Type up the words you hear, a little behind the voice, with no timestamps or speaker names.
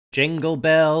Jingle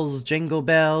bells,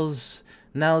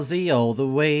 Nilesy all the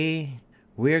way.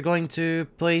 We're going to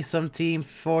play some Team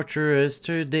Fortress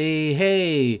today.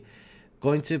 Hey,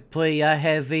 going to play a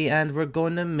heavy and we're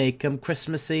going to make 'em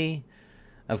Christmassy.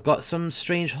 I've got some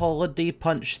strange holiday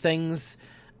punch things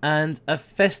and a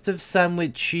festive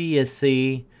sandwich, you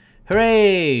see.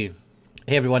 Hooray!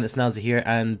 Hey everyone, it's Nilesy here,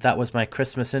 and that was my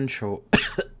Christmas intro.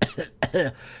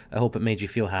 I hope it made you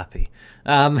feel happy.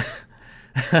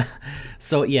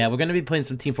 So yeah, we're going to be playing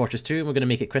some Team Fortress 2, and we're going to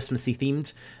make it Christmassy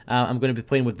themed. I'm going to be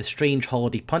playing with the Strange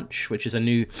Holiday Punch, which is a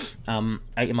new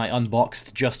item I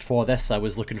unboxed just for this. I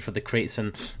was looking for the crates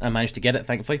and I managed to get it,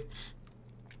 thankfully.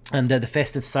 And the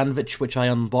Festive Sandwich, which I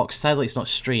unboxed. Sadly, it's not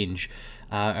strange.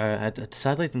 I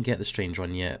sadly didn't get the strange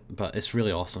one yet, but it's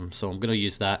really awesome. So I'm going to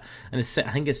use that. And I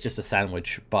think it's just a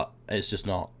sandwich, but it's just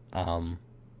not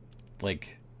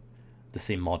like the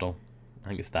same model. I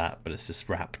think it's that, but it's just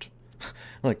wrapped.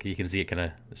 Look, you can see it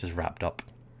it's just wrapped up.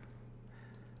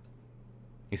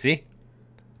 You see?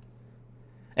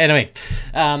 Anyway,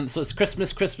 so it's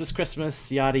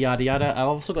Christmas, yada yada yada. I've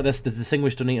also got the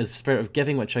Distinguished Donator's Spirit of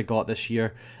Giving, which I got this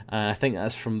year. I think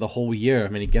that's from the whole year.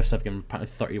 How many gifts I've given?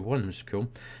 Apparently 31, which is cool.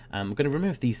 I'm going to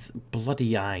remove these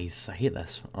bloody eyes. I hate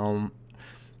this. I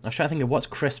was trying to think of what's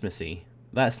Christmassy.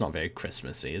 That's not very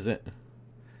Christmassy, is it?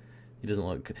 He doesn't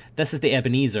look. This is the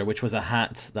Ebenezer, which was a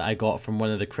hat that I got from one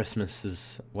of the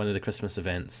Christmas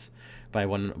events by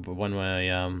one of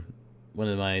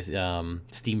my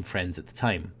Steam friends at the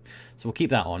time. So we'll keep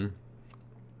that on,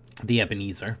 the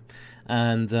Ebenezer,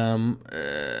 and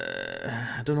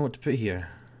I don't know what to put here.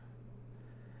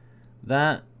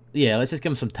 Yeah, let's just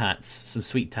give him some tats, some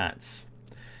sweet tats.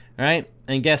 All right,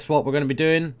 and guess what we're going to be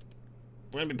doing?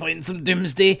 We're going to be playing some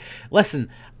Doomsday. Listen,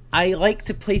 I like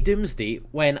to play Doomsday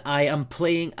when I am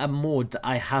playing a mode that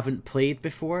I haven't played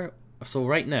before. So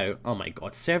right now, oh my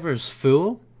god, server's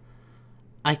full.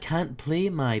 I can't play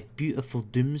my beautiful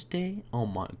Doomsday. Oh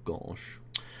my gosh.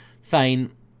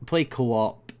 Fine, play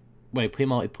co-op. Wait, play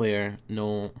multiplayer.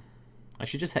 No. I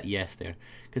should just hit yes there,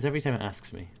 because every time it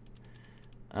asks me.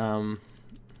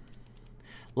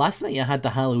 Last night I had the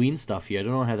Halloween stuff here. I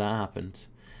don't know how that happened.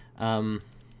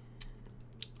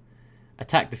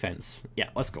 Attack defense. Yeah,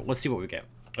 let's go. Let's see what we get.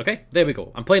 Okay, there we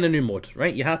go. I'm playing a new mode,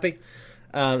 right? You happy?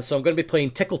 So I'm going to be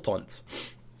playing Tickle Taunt,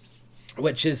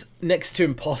 which is next to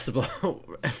impossible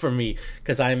for me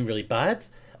because I'm really bad.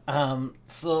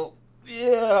 So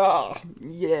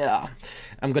yeah.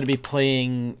 I'm going to be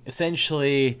playing,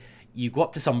 essentially, you go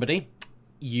up to somebody,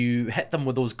 you hit them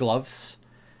with those gloves,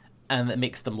 and it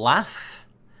makes them laugh,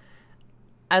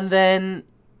 and then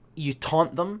you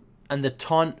taunt them, and the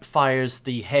taunt fires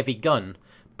the heavy gun,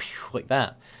 like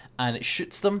that, and it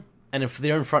shoots them, and if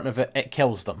they're in front of it, it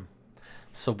kills them.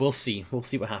 So we'll see. We'll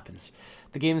see what happens.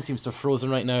 The game seems to have frozen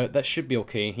right now. That should be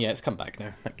okay. Yeah, it's come back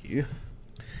now. Thank you.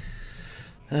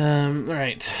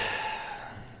 Alright.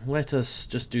 Let us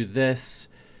just do this.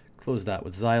 Close that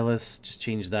with Xylus. Just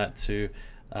change that to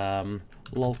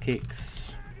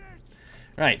lolcakes.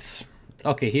 Right.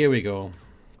 Okay, here we go.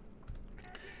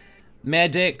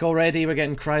 Medic already, we're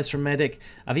getting cries from medic.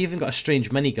 I've even got a strange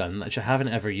minigun, which I haven't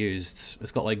ever used.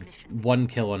 It's got like 1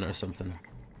 kill on it or something.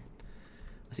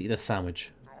 Let's eat this sandwich.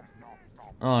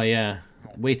 Oh yeah,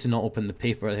 way to not open the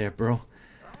paper there, bro.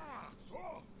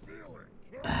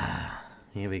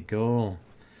 Here we go.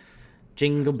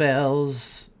 Jingle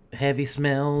bells, heavy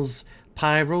smells,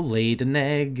 pyro laid an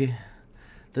egg.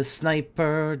 The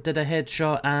sniper did a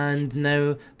headshot and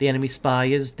now the enemy spy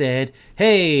is dead.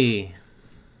 Hey!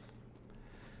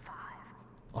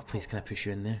 Oh, please, can I push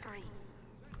you in there?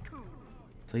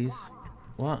 Please?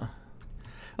 What?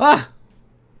 Ah!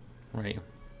 Right.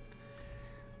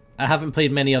 I haven't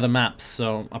played many other maps,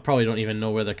 so I probably don't even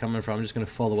know where they're coming from. I'm just going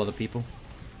to follow other people.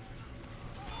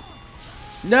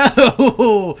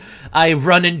 No! I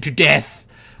run into death!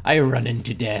 I run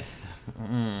into death.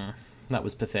 That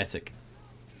was pathetic.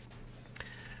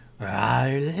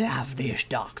 I love this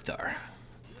doctor.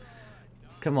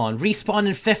 Come on, respawn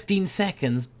in 15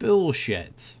 seconds?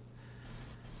 Bullshit.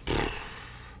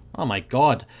 Oh my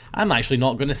god. I'm actually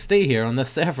not going to stay here on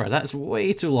this server. That's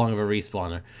way too long of a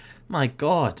respawner. My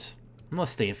god. I'm not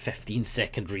staying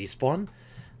 15-second respawn.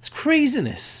 It's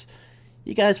craziness.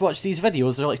 You guys watch these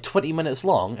videos, they're like 20 minutes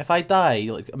long. If I die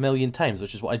like a million times,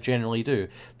 which is what I generally do,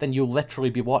 then you'll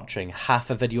literally be watching half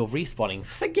a video of respawning.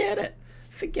 Forget it.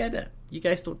 Forget it. You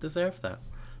guys don't deserve that.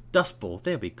 Dust Bowl.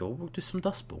 There we go. We'll do some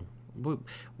Dust Bowl.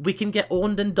 We can get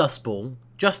owned in Dust Bowl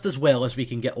just as well as we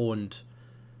can get owned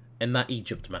in that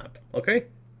Egypt map. Okay?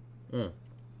 I'm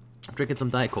drinking some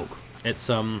Diet Coke. It's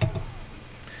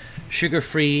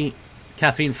sugar-free,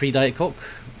 caffeine-free Diet Coke.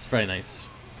 It's very nice.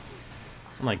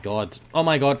 Oh my god. Oh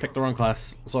my god, picked the wrong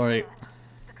class. Sorry.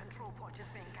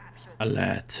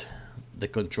 Alert. The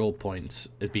control point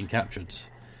is being captured.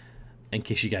 In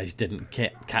case you guys didn't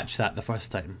catch that the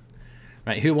first time.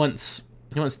 Right, who wants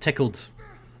tickled?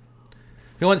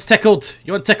 Who wants tickled?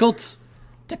 You want tickled?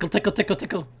 Tickle, tickle, tickle,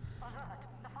 tickle.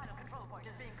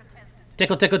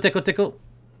 Tickle, tickle, tickle, tickle.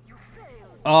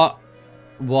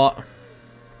 What?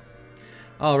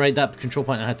 Oh, right, that control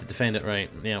point, I had to defend it, right.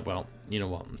 Yeah, well, you know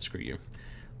what, screw you.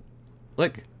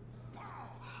 Look.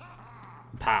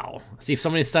 Pow. See, if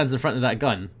somebody stands in front of that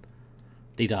gun,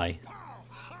 they die.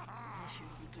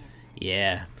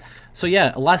 Yeah. So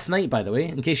yeah, last night, by the way,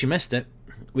 in case you missed it,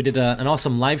 we did an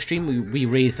awesome live stream. We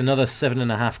raised another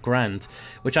 $7.5 grand,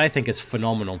 which I think is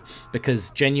phenomenal, because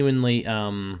genuinely,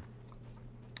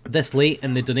 this late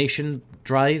in the donation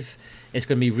drive, it's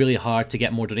going to be really hard to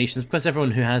get more donations, because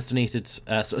everyone who has donated,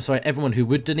 everyone who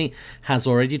would donate has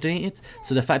already donated.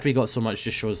 So the fact we got so much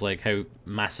just shows like how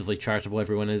massively charitable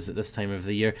everyone is at this time of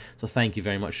the year. So thank you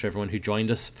very much to everyone who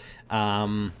joined us.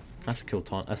 That's a cool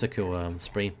taunt. That's a cool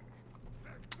spray.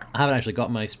 I haven't actually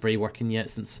got my spray working yet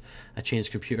since I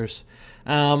changed computers.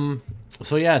 So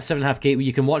yeah, 7.5K.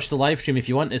 You can watch the live stream if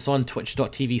you want. It's on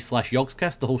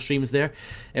twitch.tv/YOGSCAST. The whole stream is there.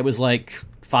 It was like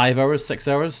 5 hours, 6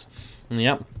 hours.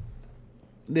 Yep.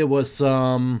 There was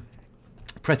some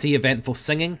pretty eventful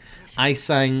singing. I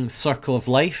sang Circle of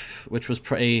Life, which was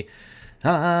pretty...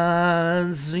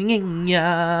 Singing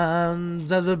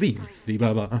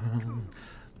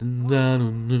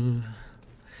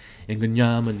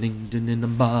Inganyama ningen in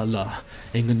Nambala,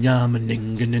 Inganyama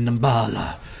ningen in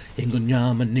Nambala,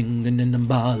 Inganyama ningen in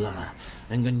Nambala,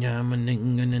 Inganyama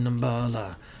ningen in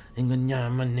Nambala,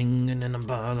 Inganyama ningen in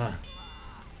Nambala.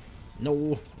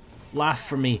 No, laugh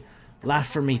for me,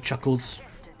 Chuckles.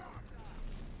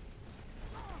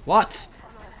 What?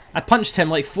 I punched him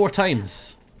like 4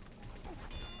 times.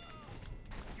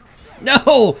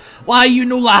 No! Why you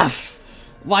no laugh?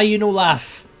 Why you no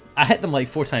laugh? I hit them like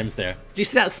 4 times there. Did you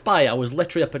see that spy? I was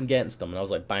literally up against them and I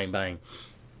was like bang bang.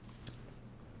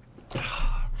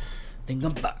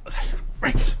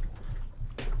 Right.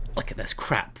 Look at this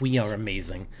crap. We are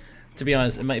amazing. To be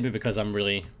honest, it might be because I'm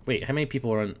really... Wait, how many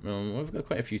people are on... we've got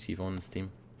quite a few people on this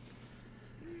team.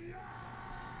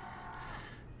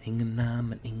 Feeling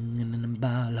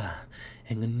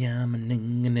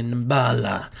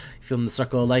the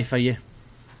circle of life, are you?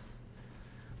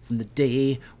 From the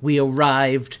day we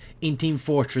arrived in Team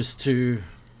Fortress 2.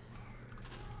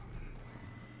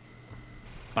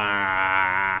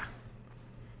 Bah.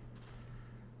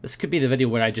 This could be the video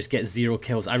where I just get 0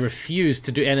 kills. I refuse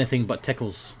to do anything but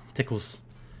tickle taunts.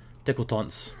 Tickle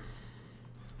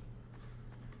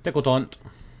taunt.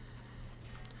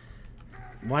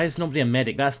 Why is nobody a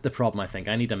medic? That's the problem, I think.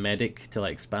 I need a medic to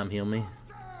like spam heal me.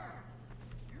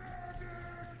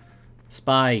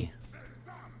 Spy.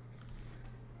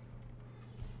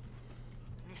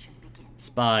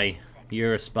 Spy.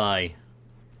 You're a spy.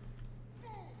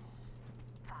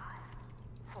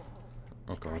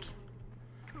 Oh god.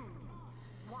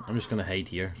 I'm just gonna hide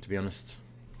here, to be honest.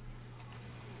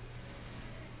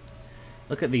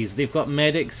 Look at these. They've got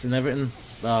medics and everything.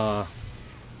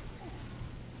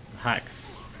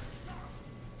 Hacks.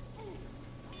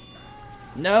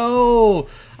 No!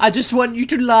 I just want you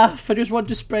to laugh. I just want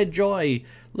to spread joy.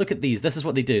 Look at these. This is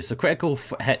what they do. So critical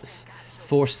hits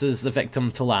forces the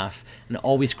victim to laugh, and it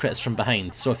always crits from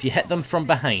behind. So if you hit them from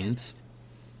behind,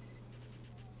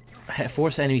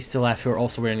 force enemies to laugh who are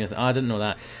also wearing this. Oh, I didn't know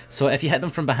that. So if you hit them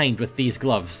from behind with these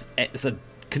gloves, it's a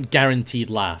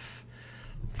guaranteed laugh.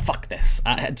 Fuck this.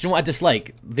 Do you know what I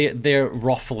dislike? They're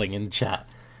ruffling in chat.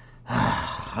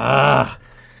 I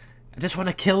just want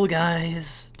to kill,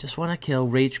 guys. Just want to kill.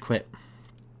 Rage quit.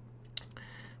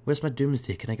 Where's my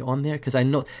Doomsday? Can I get on there? Because I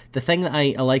know... The thing that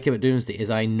I like about Doomsday is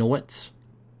I know it.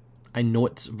 I know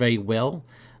it very well.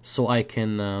 So I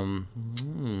can...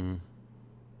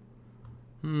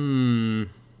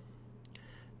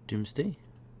 Doomsday?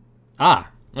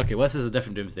 Ah! Okay, well this is a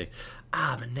different Doomsday.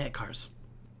 Ah, my neck hurts.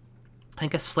 I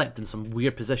think I slept in some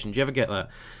weird position. Do you ever get that?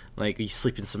 Like, you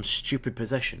sleep in some stupid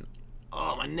position.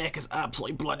 Oh, my neck is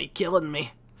absolutely bloody killing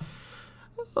me.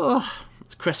 Oh,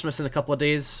 it's Christmas in a couple of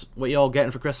days. What you all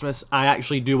getting for Christmas? I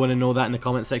actually do want to know that in the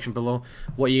comment section below.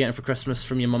 What are you getting for Christmas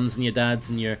from your mums and your dads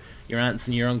and your aunts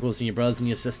and your uncles and your brothers and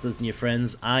your sisters and your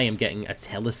friends? I am getting a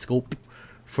telescope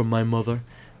from my mother.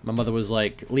 My mother was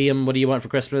like, Liam, what do you want for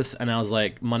Christmas? And I was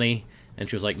like, money. And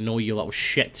she was like, no, you little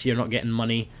shit, you're not getting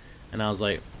money. And I was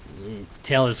like,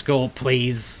 telescope,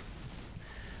 please.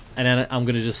 And then I'm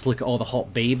going to just look at all the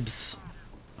hot babes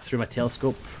through my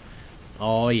telescope.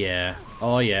 Oh, yeah.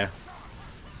 Oh, yeah.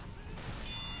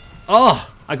 Oh,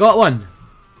 I got one.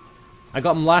 I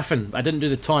got him laughing. I didn't do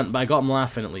the taunt, but I got him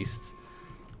laughing at least.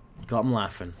 Got him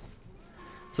laughing.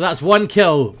 So that's 1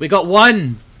 kill. We got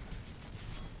 1.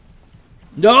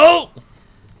 No!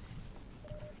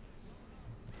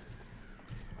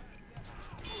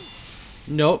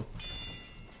 Nope.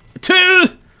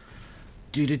 2!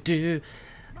 Do do do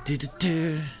do do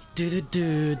do do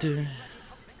do do.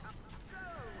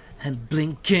 And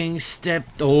blinking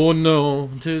stepped, oh no,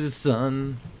 to the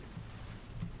sun.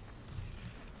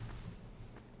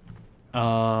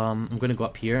 I'm gonna go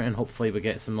up here and hopefully we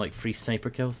get some like free sniper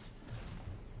kills.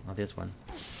 Oh, there's one.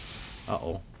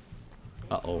 Uh-oh.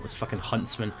 Uh-oh, it's fucking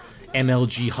Huntsman.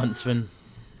 MLG Huntsman.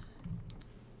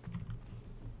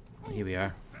 Here we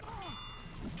are.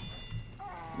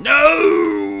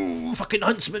 No! Fucking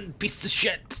Huntsman, piece of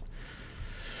shit!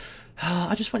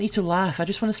 I just want you to laugh. I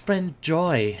just want to spread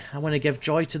joy. I want to give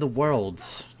joy to the world.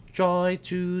 Joy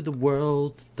to the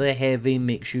world. The heavy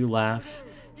makes you laugh.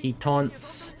 He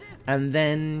taunts, and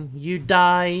then you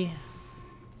die.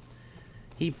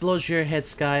 He blows your head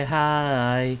sky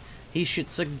high. He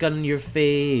shoots a gun in your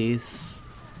face.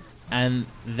 And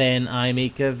then I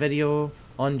make a video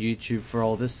on YouTube for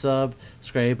all the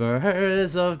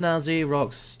subscribers of Nilesy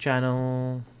Rock's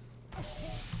channel.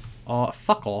 Oh,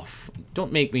 fuck off.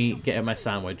 Don't make me get out my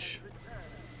sandwich.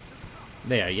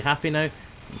 There, you happy now?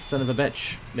 You son of a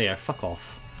bitch. There, fuck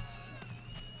off.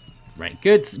 Right,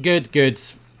 good, good, good.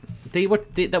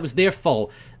 That was their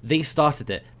fault. They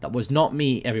started it. That was not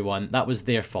me, everyone. That was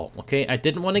their fault, okay? I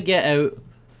didn't want to get out.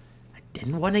 I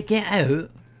didn't want to get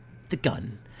out the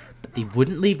gun. But they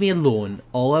wouldn't leave me alone.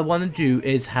 All I want to do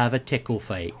is have a tickle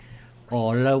fight.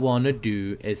 All I want to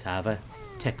do is have a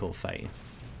tickle fight.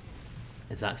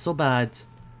 Is that so bad?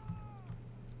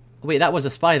 Wait, that was a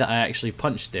spy that I actually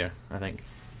punched there, I think.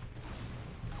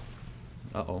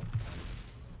 Uh-oh.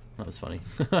 That was funny.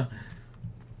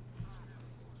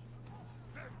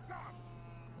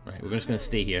 Right, we're just going to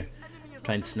stay here.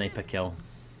 Try and snipe a kill.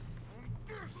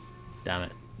 Damn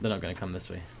it. They're not going to come this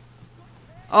way.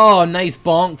 Oh, nice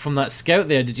bonk from that scout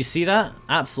there. Did you see that?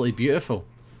 Absolutely beautiful.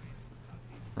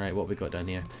 Right, what we got down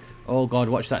here? Oh god,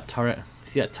 watch that turret.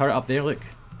 See that turret up there? Look.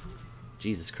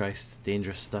 Jesus Christ.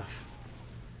 Dangerous stuff.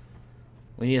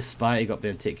 We need a spy to go up there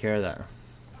and take care of that.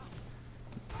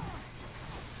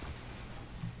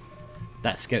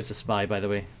 That scout's a spy, by the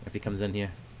way, if he comes in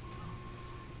here.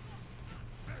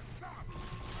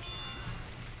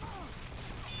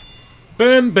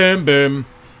 Boom, boom, boom.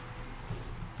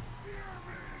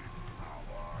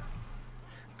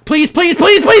 Please, please,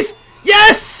 please, please!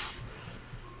 Yes!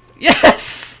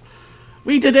 Yes!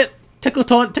 We did it! Tickle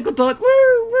taunt, woo,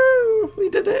 woo! We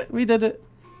did it, we did it.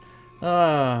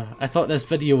 I thought this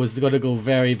video was going to go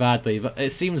very badly, but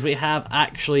it seems we have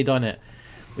actually done it.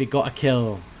 We got a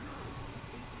kill.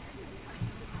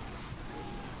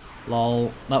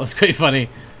 Lol, that was quite funny.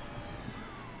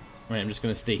 Right, I'm just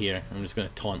going to stay here. I'm just going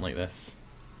to taunt like this.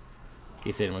 In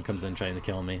case anyone comes in trying to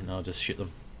kill me, and I'll just shoot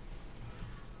them.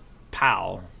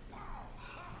 Pow.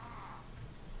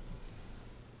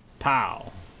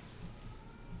 Pow.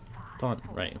 Taunt,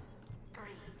 right.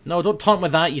 No, don't taunt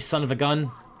with that, you son of a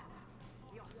gun.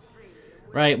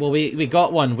 Right, well we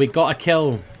got one. We got a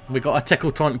kill. We got a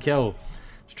tickle taunt kill.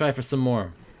 Let's try for some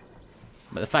more.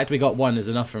 But the fact we got one is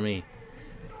enough for me.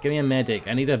 Give me a medic.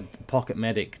 I need a pocket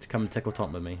medic to come tickle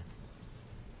taunt with me.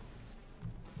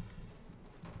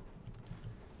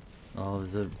 Oh,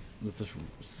 there's a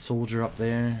soldier up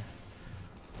there.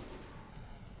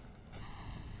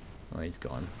 Oh, he's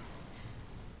gone.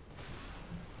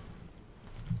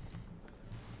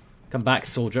 Come back,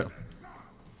 soldier.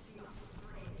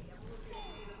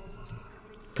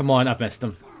 Come on, I've missed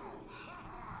him.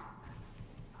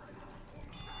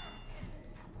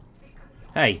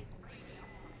 Hey.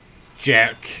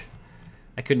 Jerk.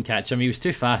 I couldn't catch him. He was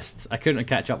too fast. I couldn't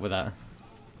catch up with that.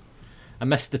 I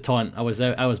missed the taunt. I was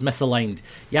misaligned.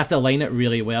 You have to align it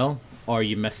really well, or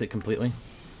you miss it completely.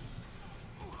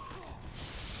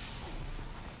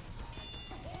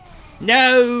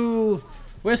 No!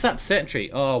 Where's that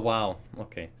sentry? Oh, wow.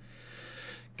 Okay.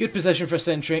 Good position for a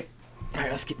sentry. Alright,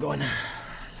 let's keep going.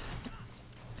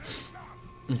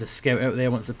 There's a scout out there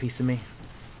wants a piece of me.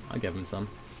 I'll give him some.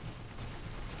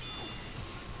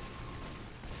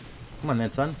 Come on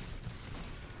then, son.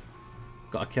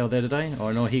 Got a kill there today?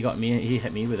 Oh no, he got me. He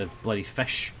hit me with a bloody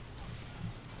fish.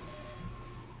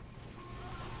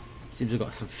 Seems we've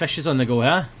got some fishes on the go,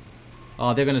 huh?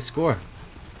 Oh, they're gonna score.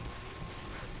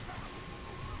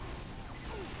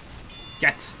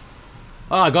 Get!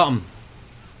 Oh, I got him.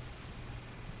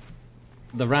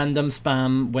 The random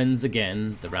spam wins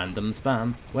again. The random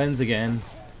spam wins again.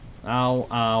 Ow,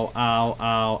 ow, ow,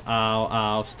 ow, ow,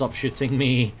 ow. Stop shooting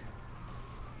me.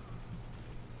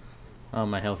 Oh,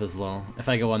 my health is low. If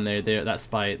I go on there, that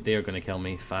spy, they're gonna kill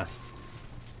me fast.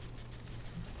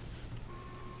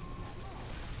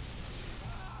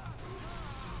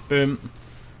 Boom.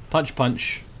 Punch,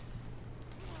 punch.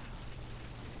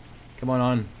 Come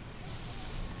on.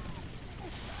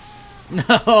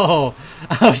 No!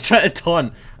 I was trying to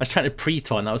taunt. I was trying to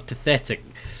pre-taunt. That was pathetic.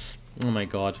 Oh my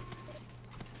god.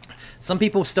 Some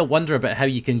people still wonder about how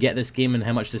you can get this game and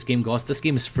how much this game costs. This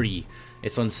game is free.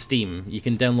 It's on Steam. You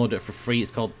can download it for free.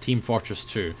 It's called Team Fortress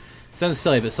 2. Sounds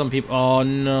silly, but some people... Oh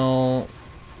no.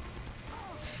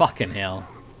 Fucking hell.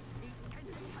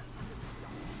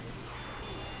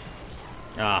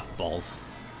 Ah, balls.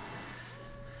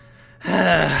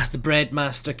 The bread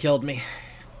master killed me.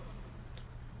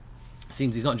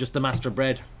 Seems he's not just the master of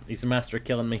bread. He's the master of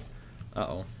killing me.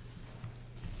 Uh-oh.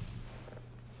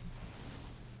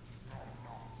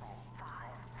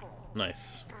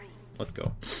 Nice. Let's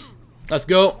go. Let's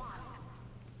go!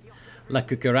 La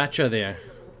cucaracha there.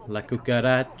 La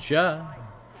cucaracha.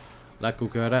 La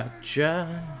cucaracha.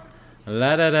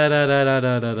 La da da da da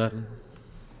da da da.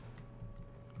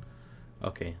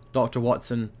 Okay. Dr.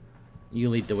 Watson, you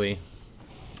lead the way.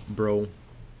 Bro.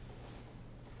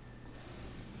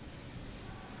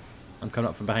 I'm coming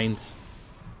up from behind.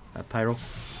 Pyro.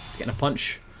 He's getting a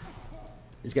punch.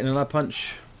 He's getting another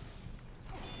punch.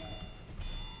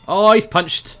 Oh, he's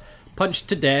punched. Punched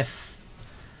to death.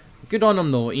 Good on him,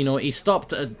 though. You know, he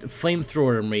stopped a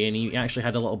flamethrower in me and he actually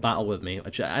had a little battle with me.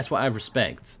 Which, that's what I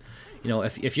respect. You know,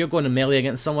 if you're going to melee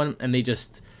against someone and they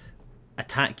just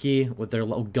attack you with their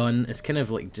little gun, it's kind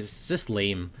of like just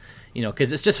lame. You know,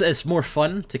 because it's more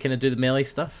fun to kind of do the melee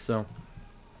stuff, so...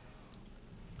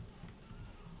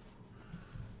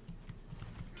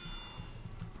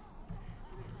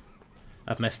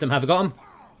 I've missed him. Have I got him?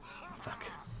 Fuck.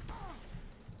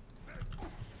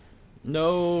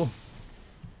 No.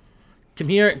 Come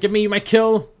here. Give me my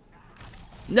kill.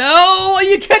 No! Are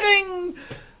you kidding?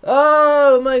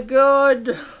 Oh my god.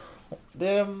 The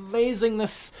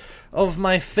amazingness of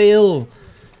my fail.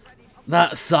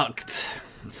 That sucked.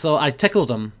 So I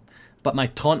tickled him, but my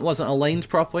taunt wasn't aligned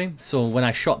properly. So when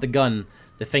I shot the gun,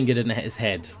 the finger didn't hit his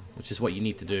head, which is what you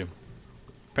need to do.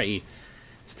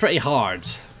 It's pretty hard,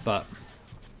 but...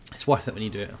 it's worth it when you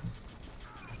do it.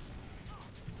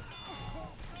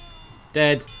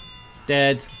 Dead.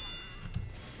 Dead.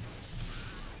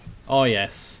 Oh,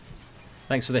 yes.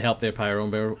 Thanks for the help there, Pyro.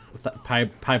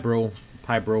 Pybro.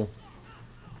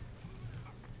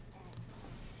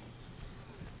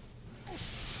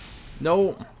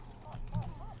 No.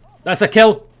 That's a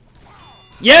kill.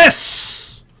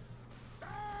 Yes!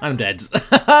 I'm dead.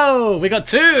 Oh, we got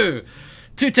two!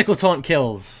 2 tickle taunt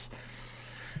kills.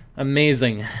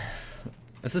 Amazing.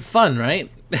 This is fun, right?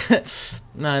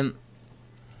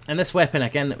 And this weapon,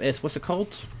 again, is, what's it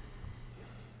called?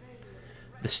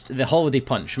 The Holiday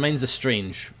Punch. Mine's a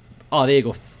strange. Oh, there you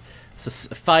go.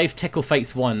 So 5 tickle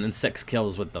fights won and 6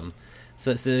 kills with them.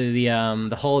 So it's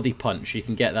the Holiday Punch. You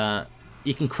can get that.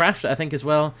 You can craft it, I think, as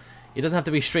well. It doesn't have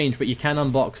to be strange, but you can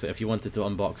unbox it if you wanted to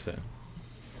unbox it.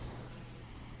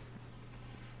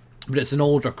 But it's an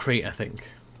older crate, I think.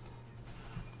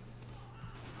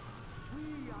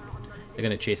 They're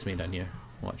gonna chase me down here.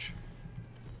 Watch.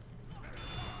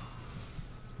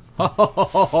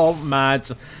 Oh, mad.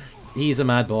 He's a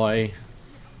mad boy.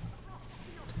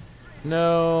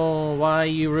 No, why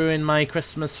you ruin my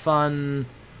Christmas fun?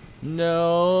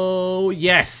 No,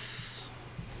 yes.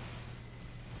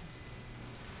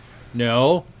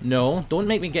 No, no, don't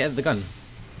make me get the gun.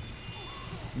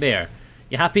 There.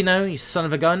 You happy now, you son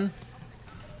of a gun?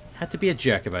 Had to be a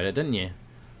jerk about it, didn't you?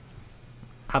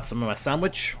 Have some of my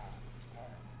sandwich.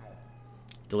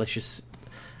 Delicious.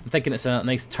 I'm thinking it's a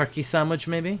nice turkey sandwich,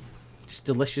 maybe? Just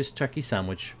delicious turkey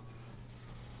sandwich.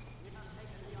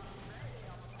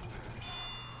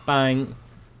 Bang.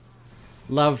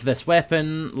 Love this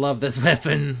weapon. Love this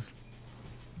weapon.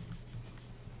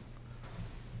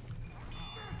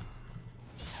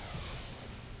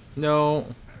 No.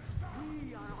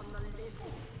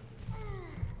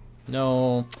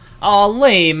 No. Oh,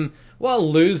 lame. What a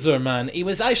loser, man. He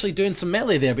was actually doing some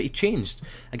melee there, but he changed.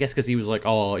 I guess because he was like,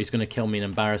 oh, he's going to kill me and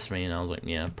embarrass me. And I was like,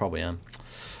 yeah, probably am.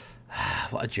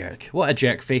 What a jerk. What a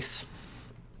jerk face.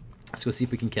 Let's go see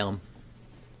if we can kill him.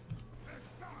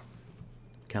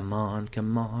 Come on,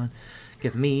 come on.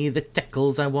 Give me the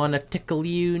tickles. I want to tickle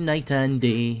you night and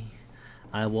day.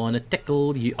 I want to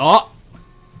tickle you. Oh!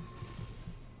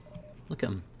 Look at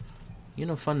him. You're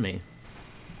no fun, mate.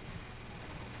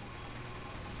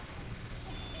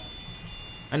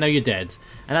 And now you're dead.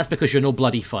 And that's because you're no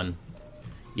bloody fun.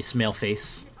 You smell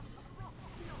face.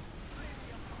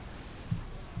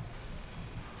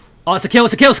 Oh, it's a kill,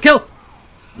 it's a kill, it's a kill!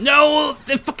 No!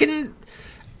 The fucking...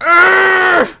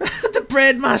 the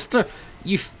bread master!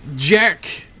 You jerk!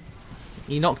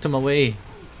 He knocked him away.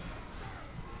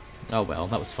 Oh well,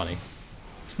 that was funny.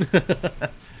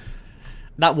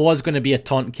 That was going to be a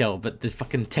taunt kill, but the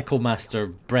fucking tickle master,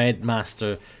 bread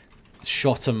master,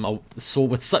 shot him so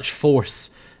with such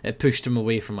force it pushed him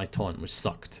away from my taunt, which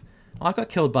sucked. Oh, I got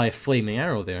killed by a flaming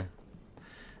arrow there.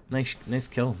 Nice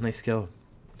kill, nice kill.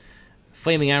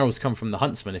 Flaming arrows come from the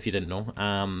huntsman, if you didn't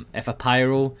know. If a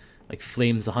pyro like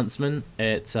flames the huntsman,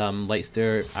 it lights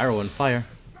their arrow on fire.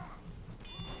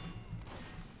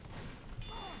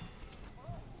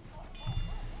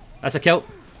 That's a kill.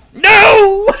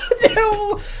 No!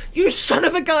 No! You son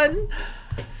of a gun!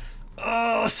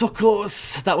 Oh, so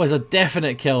close. That was a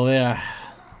definite kill there.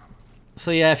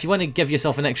 So yeah, if you want to give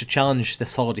yourself an extra challenge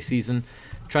this holiday season,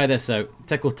 try this out.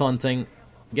 Tickle taunting,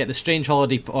 get the strange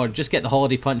holiday, or just get the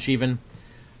holiday punch even.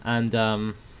 And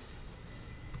no,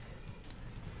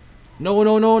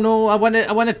 I want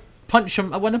to punch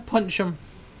him. I want to punch him.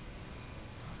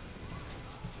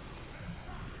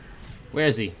 Where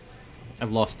is he?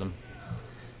 I've lost him.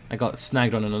 I got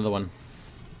snagged on another one.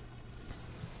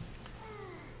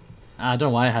 I don't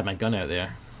know why I had my gun out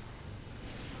there.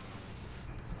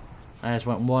 I just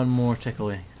want one more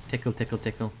tickle. Tickle, tickle,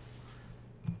 tickle.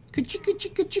 Coochie,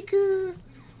 coochie, coochie, coo.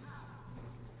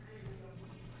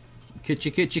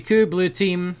 Coochie, coochie, coo, blue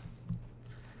team.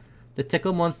 The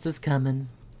tickle monster's coming.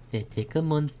 The tickle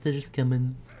monster's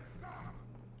coming.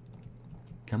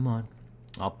 Come on.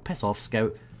 Oh, piss off,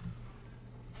 Scout.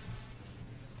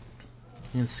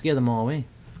 You're gonna scare them all away.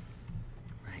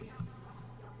 Right.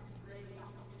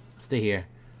 Stay here.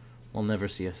 They'll never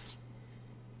see us.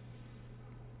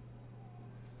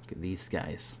 Look at these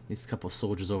guys. These couple of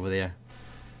soldiers over there.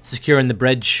 Securing the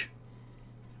bridge.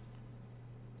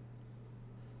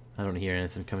 I don't hear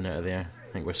anything coming out of there.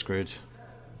 I think we're screwed.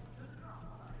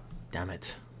 Damn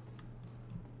it.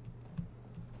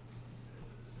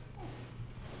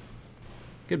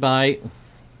 Goodbye.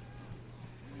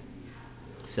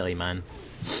 Silly man.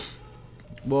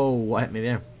 Whoa, what hit me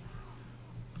there?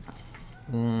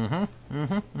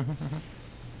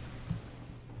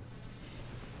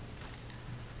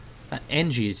 That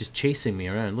NG is just chasing me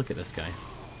around. Look at this guy.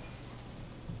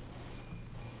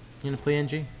 You gonna play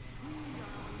NG?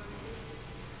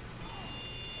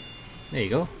 There you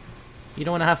go. You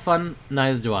don't want to have fun?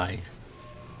 Neither do I.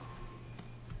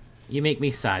 You make me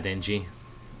sad, NG.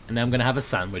 And I'm gonna have a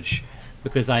sandwich.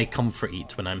 Because I comfort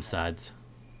eat when I'm sad.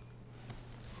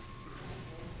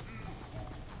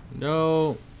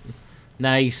 No.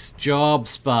 Nice job,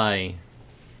 Spy.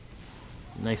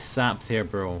 Nice sap there,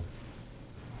 bro.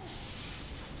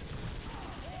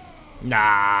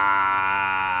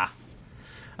 Nah.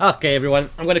 Okay, everyone.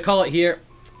 I'm going to call it here.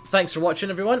 Thanks for watching,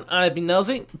 everyone. I've been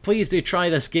Nilesy. Please do try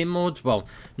this game mode. Well,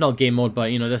 not game mode,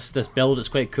 but, you know, this build. It's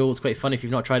quite cool. It's quite fun if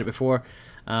you've not tried it before.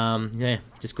 Yeah,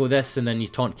 just go this and then you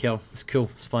taunt kill. It's cool.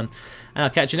 It's fun. And I'll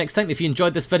catch you next time. If you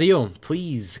enjoyed this video,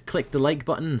 please click the like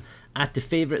button, add to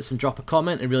favourites and drop a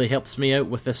comment. It really helps me out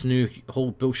with this new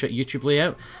whole bullshit YouTube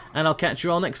layout. And I'll catch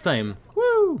you all next time.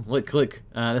 Woo! Look, look.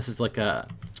 This is like a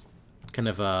kind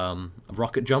of a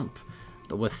rocket jump,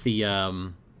 but with the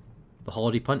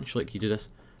holiday punch. Like, you do this.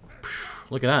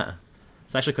 Look at that.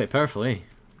 It's actually quite powerful, eh?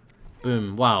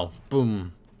 Boom. Wow.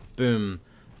 Boom. Boom.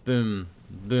 Boom.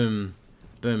 Boom.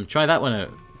 Boom. Try that one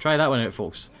out. Try that one out,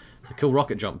 folks. It's a cool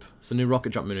rocket jump. It's a new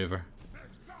rocket jump maneuver.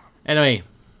 Anyway,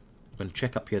 I'm going to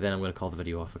check up here, then I'm going to call the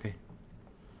video off, okay?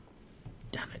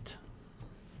 Damn it.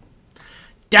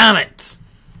 Damn it!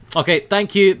 Okay,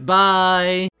 thank you.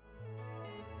 Bye!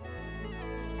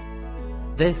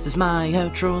 This is my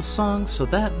outro song so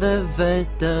that the vid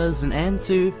doesn't end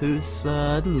too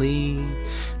suddenly.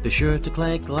 Be sure to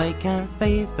click like and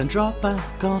fave and drop a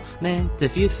comment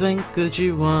if you think that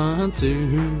you want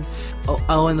to.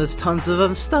 Oh, and there's tons of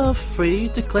other stuff for you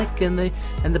to click in the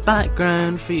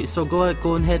background for you, so go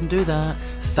ahead and do that.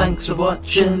 Thanks for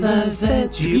watching the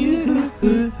vid, you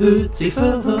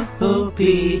beautiful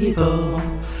people.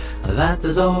 That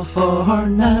is all for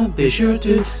now. Be sure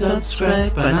to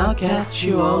subscribe, and I'll catch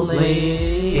you all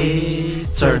later.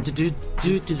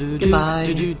 Goodbye.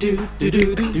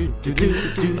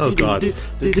 Oh God.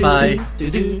 Bye.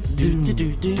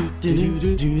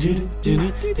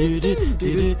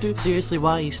 Seriously,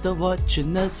 why are you still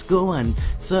watching this? Go and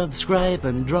subscribe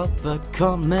and drop a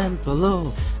comment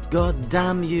below. God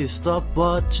damn you, stop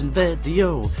watching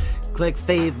video. Click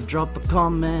fave, drop a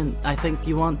comment, I think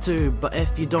you want to, but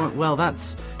if you don't, well,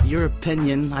 that's your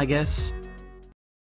opinion, I guess.